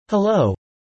Hello.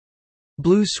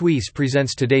 Blue Suisse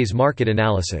presents today's market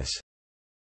analysis.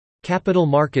 Capital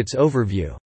Markets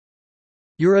Overview.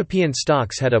 European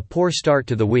stocks had a poor start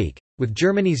to the week, with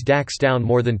Germany's DAX down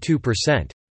more than 2%,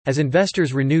 as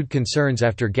investors renewed concerns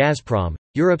after Gazprom,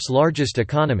 Europe's largest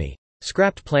economy,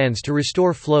 scrapped plans to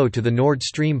restore flow to the Nord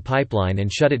Stream pipeline and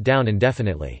shut it down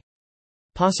indefinitely.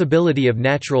 Possibility of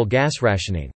natural gas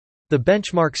rationing. The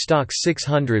benchmark STOXX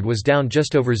 600 was down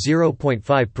just over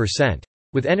 0.5%,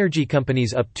 with energy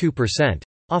companies up 2%,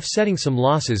 offsetting some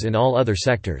losses in all other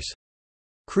sectors.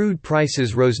 Crude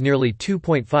prices rose nearly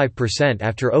 2.5%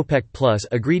 after OPEC Plus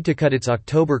agreed to cut its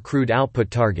October crude output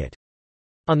target.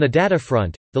 On the data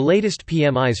front, the latest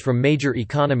PMIs from major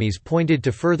economies pointed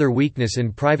to further weakness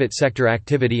in private sector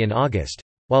activity in August,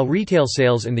 while retail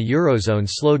sales in the Eurozone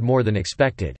slowed more than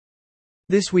expected.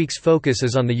 This week's focus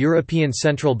is on the European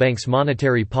Central Bank's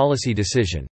monetary policy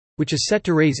decision, which is set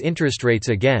to raise interest rates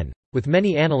again, with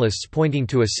many analysts pointing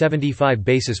to a 75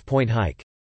 basis point hike.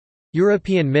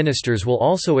 European ministers will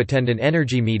also attend an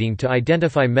energy meeting to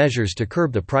identify measures to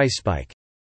curb the price spike.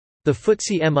 The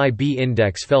FTSE MIB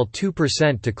index fell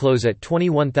 2% to close at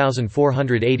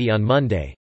 21,480 on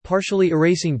Monday, partially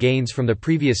erasing gains from the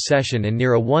previous session and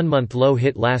near a one-month low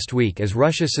hit last week as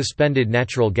Russia suspended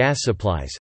natural gas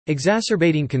supplies,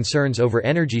 exacerbating concerns over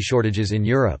energy shortages in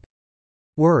Europe.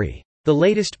 Worry. The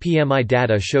latest PMI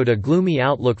data showed a gloomy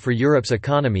outlook for Europe's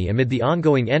economy amid the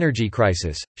ongoing energy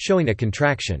crisis, showing a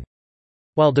contraction.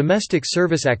 While domestic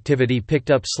service activity picked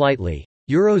up slightly,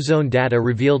 Eurozone data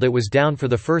revealed it was down for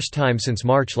the first time since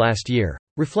March last year,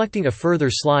 reflecting a further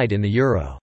slide in the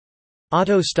euro.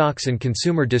 Auto stocks and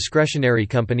consumer discretionary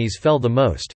companies fell the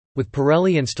most, with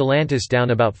Pirelli and Stellantis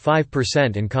down about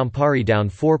 5% and Campari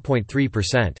down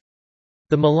 4.3%.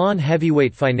 The Milan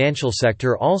heavyweight financial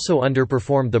sector also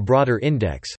underperformed the broader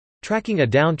index, tracking a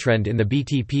downtrend in the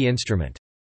BTP instrument.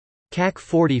 CAC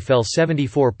 40 fell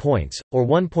 74 points, or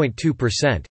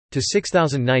 1.2%, to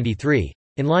 6,093,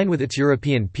 in line with its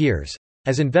European peers,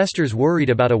 as investors worried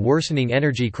about a worsening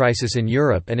energy crisis in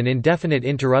Europe and an indefinite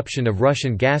interruption of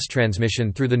Russian gas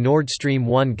transmission through the Nord Stream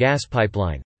 1 gas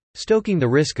pipeline, stoking the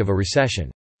risk of a recession.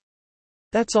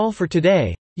 That's all for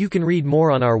today. You can read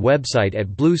more on our website at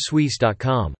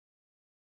bluesuisse.com.